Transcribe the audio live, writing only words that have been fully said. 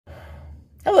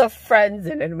Hello, friends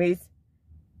and enemies.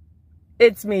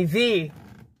 It's me, V.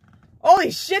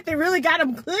 Holy shit, they really got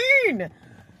them clean.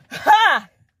 Ha!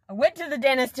 I went to the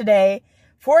dentist today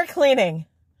for cleaning.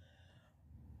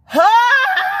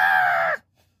 Ha!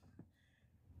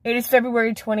 It is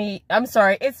February 20... I'm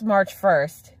sorry, it's March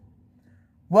 1st.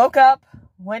 Woke up,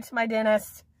 went to my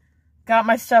dentist, got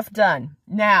my stuff done.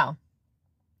 Now,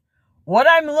 what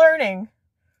I'm learning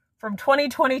from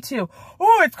 2022...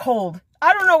 Oh, it's cold.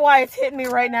 I don't know why it's hitting me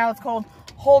right now. It's cold.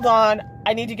 Hold on.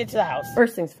 I need to get to the house.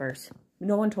 First things first.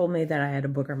 No one told me that I had a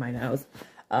booger in my nose.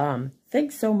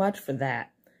 Thanks so much for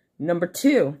that. Number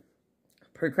 2,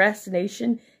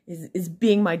 procrastination is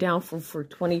being my downfall for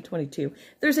 2022.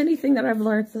 If there's anything that I've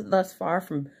learned thus far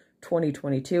from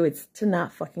 2022, it's to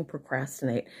not fucking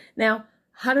procrastinate. Now,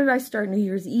 how did I start New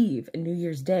Year's Eve and New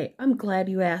Year's Day? I'm glad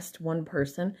you asked one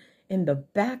person in the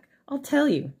back. I'll tell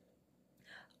you.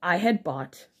 I had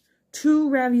bought 2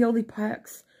 ravioli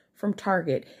packs from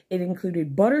Target. It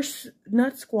included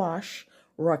butternut squash,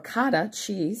 ricotta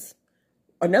cheese.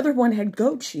 Another one had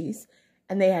goat cheese,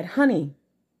 and they had honey.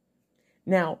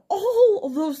 Now, all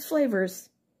of those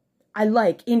flavors I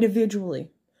like individually,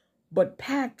 but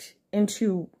packed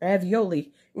into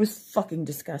ravioli, it was fucking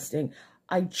disgusting.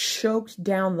 I choked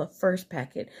down the first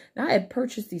packet. Now, I had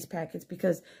purchased these packets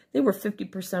because they were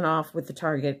 50% off with the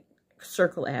Target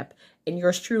Circle app, and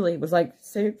yours truly was like,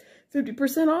 say,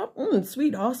 50% off?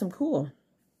 Sweet, awesome, cool.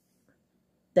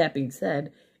 That being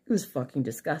said, it was fucking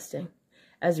disgusting.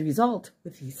 As a result,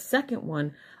 with the second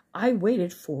one, I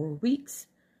waited 4 weeks.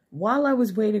 While I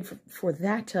was waiting for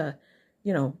that to,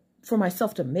 for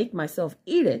myself to make myself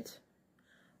eat it,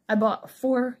 I bought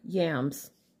 4 yams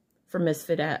from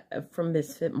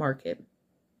Misfit Market.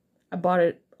 I bought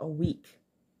it a week.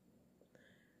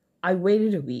 I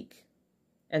waited a week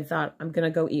and thought, I'm going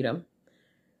to go eat them.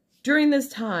 During this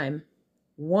time,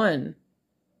 one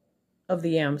of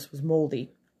the yams was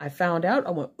moldy. I found out,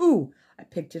 I went, ooh, I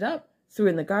picked it up, threw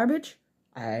it in the garbage.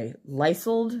 I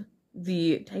Lysoled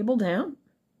the table down.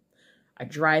 I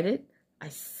dried it. I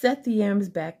set the yams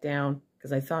back down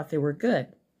because I thought they were good.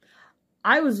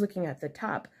 I was looking at the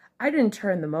top. I didn't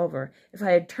turn them over. If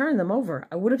I had turned them over,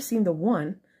 I would have seen the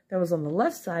one that was on the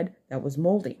left side that was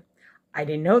moldy. I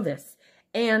didn't know this.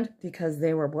 And because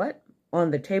they were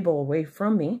on the table away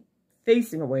from me,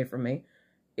 facing away from me,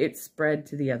 it spread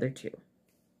to the other 2.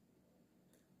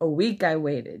 A week I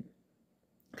waited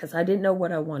because I didn't know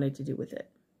what I wanted to do with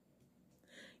it.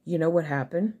 You know what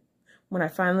happened? When I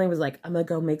finally was like, I'm going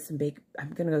to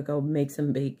go make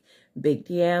some baked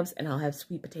yams, and I'll have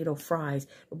sweet potato fries.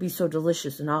 It'll be so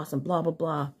delicious and awesome, blah, blah,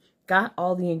 blah. Got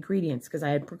all the ingredients because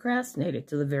I had procrastinated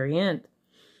to the very end.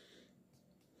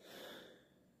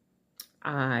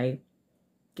 I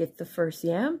get the first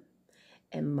yam,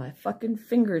 and my fucking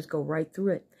fingers go right through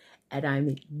it, and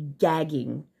I'm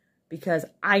gagging because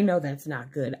I know that's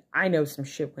not good. I know some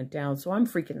shit went down, so I'm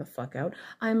freaking the fuck out.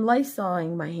 I'm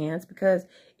Lysoling my hands because,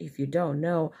 if you don't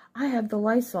know, I have the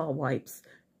Lysol wipes.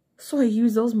 So I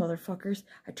use those motherfuckers.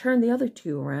 I turned the other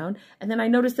 2 around, and then I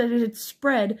noticed that it had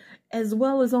spread as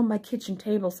well as on my kitchen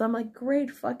table. So I'm like,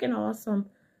 great, fucking awesome.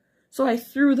 So I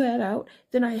threw that out.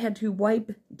 Then I had to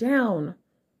wipe down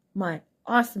my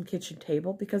awesome kitchen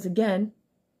table because, again,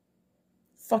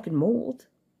 fucking mold.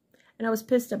 And I was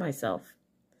pissed at myself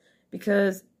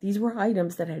because these were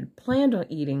items that I had planned on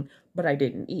eating, but I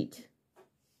didn't eat.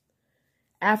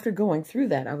 After going through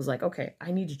that, I was like, okay,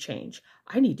 I need to change.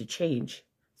 I need to change.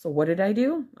 So what did I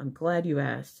do? I'm glad you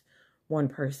asked, one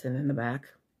person in the back.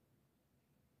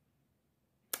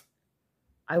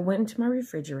 I went into my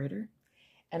refrigerator,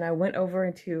 and I went over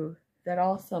into that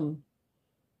awesome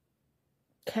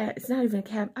it's not even a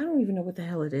cabinet. I don't even know what the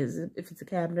hell it is, if it's a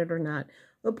cabinet or not.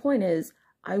 The point is,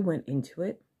 I went into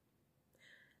it,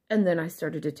 and then I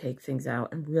started to take things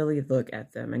out and really look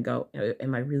at them and go,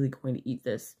 am I really going to eat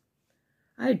this?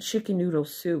 I had chicken noodle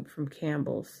soup from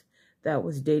Campbell's that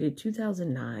was dated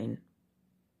 2009.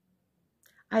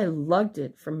 I lugged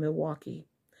it from Milwaukee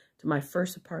to my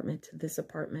first apartment to this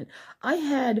apartment. I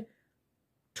had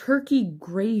turkey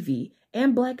gravy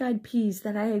and black-eyed peas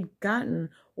that I had gotten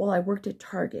while I worked at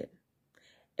Target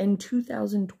in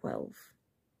 2012.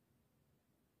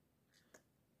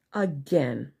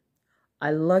 Again,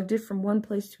 I lugged it from one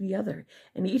place to the other,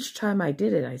 and each time I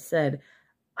did it, I said,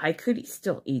 I could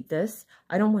still eat this.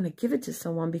 I don't want to give it to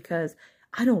someone because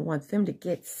I don't want them to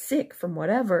get sick from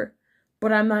whatever,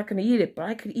 but I'm not going to eat it, but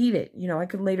I could eat it. I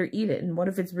could later eat it, and what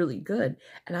if it's really good?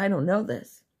 And I don't know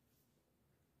this.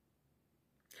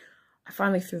 I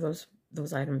finally threw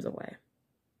those items away.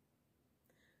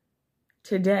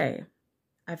 Today,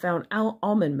 I found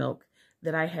almond milk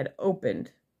that I had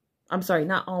opened. I'm sorry,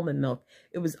 not almond milk.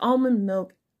 It was almond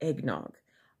milk eggnog.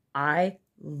 I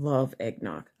love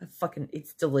eggnog.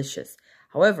 It's delicious.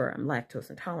 However, I'm lactose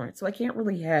intolerant, so I can't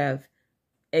really have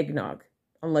eggnog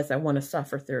unless I want to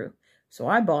suffer through. So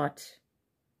I bought,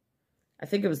 I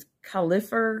think it was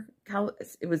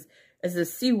it was, as the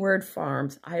C Word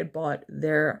Farms, I had bought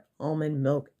their almond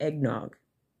milk eggnog.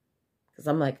 Because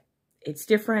I'm like, it's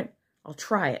different. I'll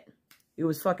try it. It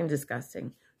was fucking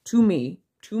disgusting. To me.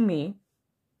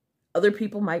 Other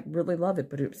people might really love it,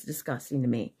 but it was disgusting to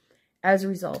me. As a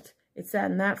result, it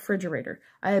sat in that refrigerator.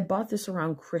 I had bought this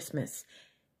around Christmas.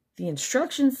 The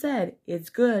instructions said it's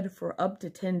good for up to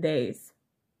 10 days.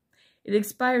 It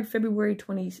expired February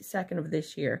 22nd of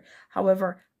this year.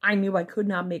 However, I knew I could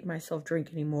not make myself drink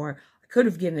anymore. I could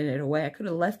have given it away. I could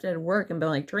have left it at work and been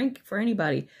like, drink for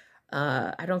anybody.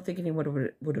 I don't think anyone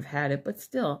would have had it, but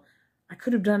still, I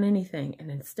could have done anything.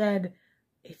 And instead,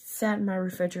 it sat in my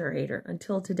refrigerator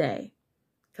until today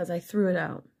because I threw it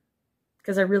out.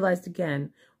 Because I realized,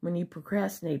 again, when you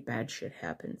procrastinate, bad shit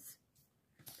happens.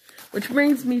 Which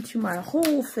brings me to my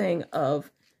whole thing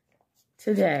of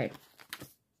today.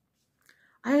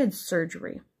 I had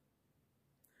surgery.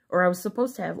 Or I was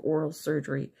supposed to have oral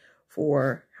surgery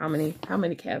for how many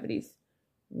cavities?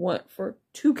 For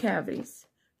 2 cavities.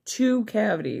 2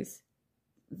 cavities.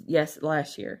 Yes,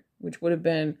 last year. Which would have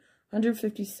been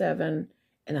 $157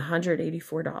 and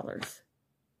 $184.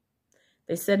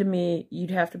 They said to me,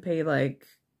 you'd have to pay like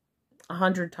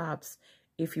 100 tops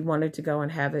if you wanted to go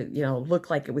and have it, you know, look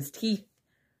like it was teeth,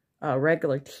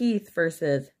 regular teeth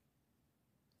versus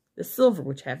the silver,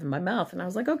 which I have in my mouth. And I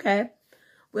was like, okay.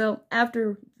 Well,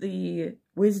 after the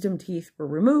wisdom teeth were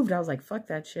removed, I was like, fuck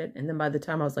that shit. And then by the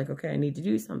time I was like, okay, I need to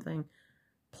do something,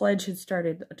 Pledge had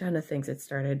started, a ton of things had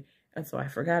started, and so I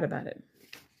forgot about it.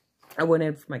 I went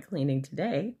in for my cleaning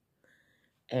today,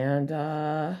 and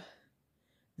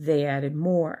they added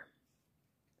more.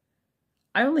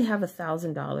 I only have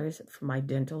 $1,000 for my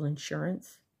dental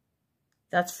insurance.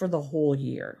 That's for the whole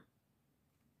year.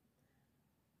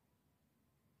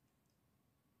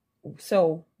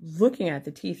 So, looking at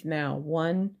the teeth now,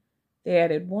 they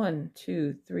added 1,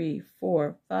 2, 3,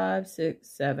 4, 5, 6,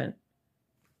 7.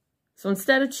 So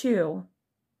instead of 2,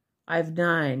 I have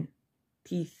 9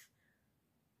 teeth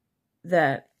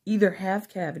that either have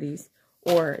cavities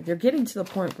or they're getting to the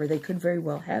point where they could very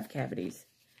well have cavities.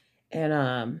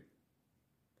 And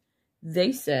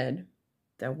they said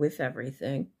that with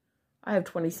everything, I have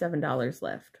 $27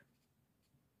 left.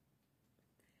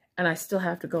 And I still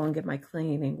have to go and get my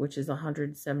cleaning, which is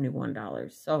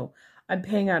 $171. So I'm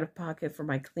paying out of pocket for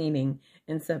my cleaning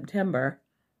in September.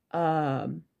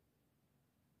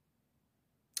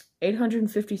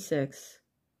 $856.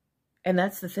 And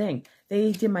that's the thing.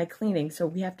 They did my cleaning, so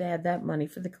we have to add that money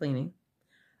for the cleaning.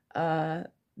 I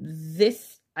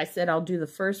said I'll do the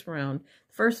first round.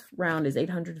 The first round is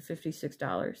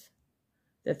 $856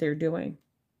 that they're doing.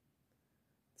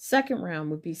 Second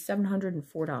round would be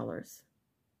 $704.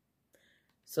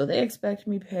 So they expect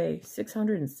me to pay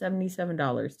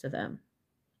 $677 to them.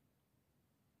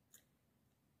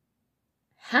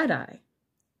 Had I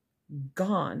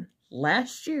gone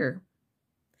last year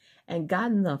and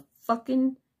gotten the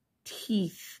fucking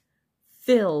teeth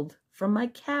filled from my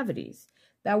cavities,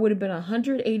 that would have been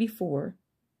 $184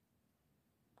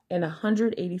 and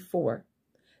 $184.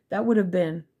 That would have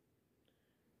been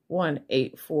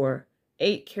 8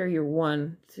 carrier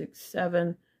 1, 6,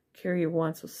 7 carrier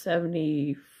 1, so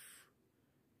 78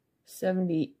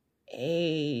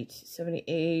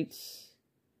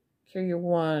 carrier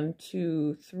 1,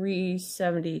 2,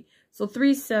 370. So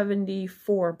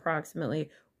 374 approximately.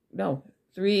 No,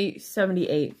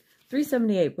 378.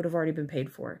 378 would have already been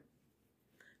paid for.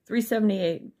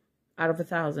 378 out of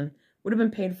 1,000 would have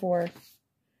been paid for,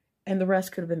 and the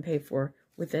rest could have been paid for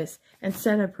with this.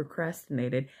 Instead, I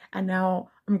procrastinated, and now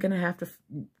I'm going to have to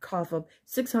cough up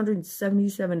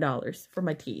 $677 for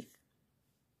my teeth.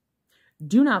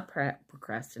 Do not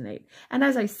procrastinate. And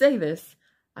as I say this,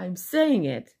 I'm saying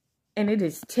it, and it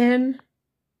is 10...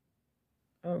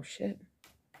 Oh, shit.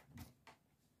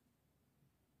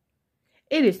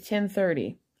 It is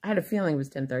 10:30. I had a feeling it was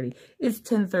 10:30. It's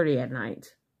 10:30 at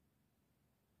night.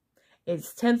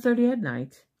 It's 10:30 at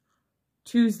night,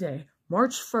 Tuesday,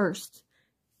 March 1st,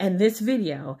 and this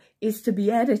video is to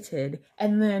be edited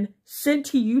and then sent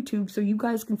to YouTube so you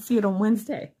guys can see it on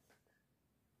Wednesday.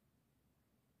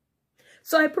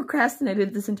 So I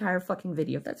procrastinated this entire fucking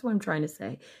video. That's what I'm trying to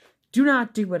say. Do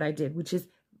not do what I did, which is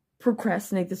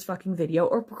procrastinate this fucking video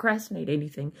or procrastinate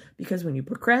anything, because when you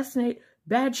procrastinate,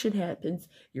 Bad shit happens.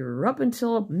 You're up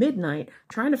until midnight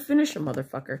trying to finish a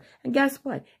motherfucker. And guess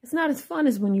what? It's not as fun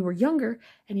as when you were younger,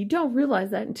 and you don't realize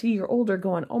that until you're older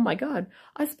going, oh my God,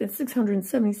 I spent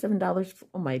 $677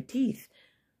 on my teeth.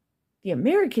 The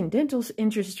American dental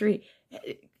industry,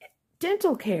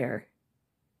 dental care.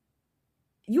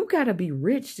 You gotta be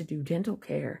rich to do dental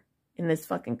care in this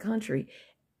fucking country.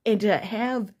 And to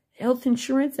have health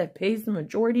insurance that pays the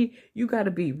majority, you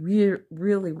gotta be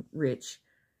really rich.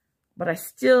 But I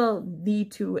still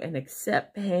need to and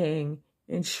accept paying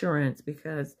insurance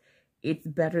because it's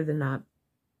better than not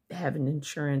having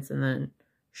insurance and then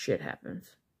shit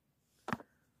happens.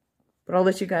 But I'll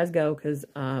let you guys go because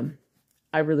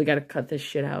I really got to cut this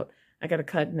shit out. I got to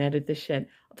cut and edit this shit.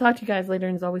 I'll talk to you guys later,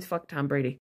 and as always, fuck Tom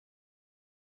Brady.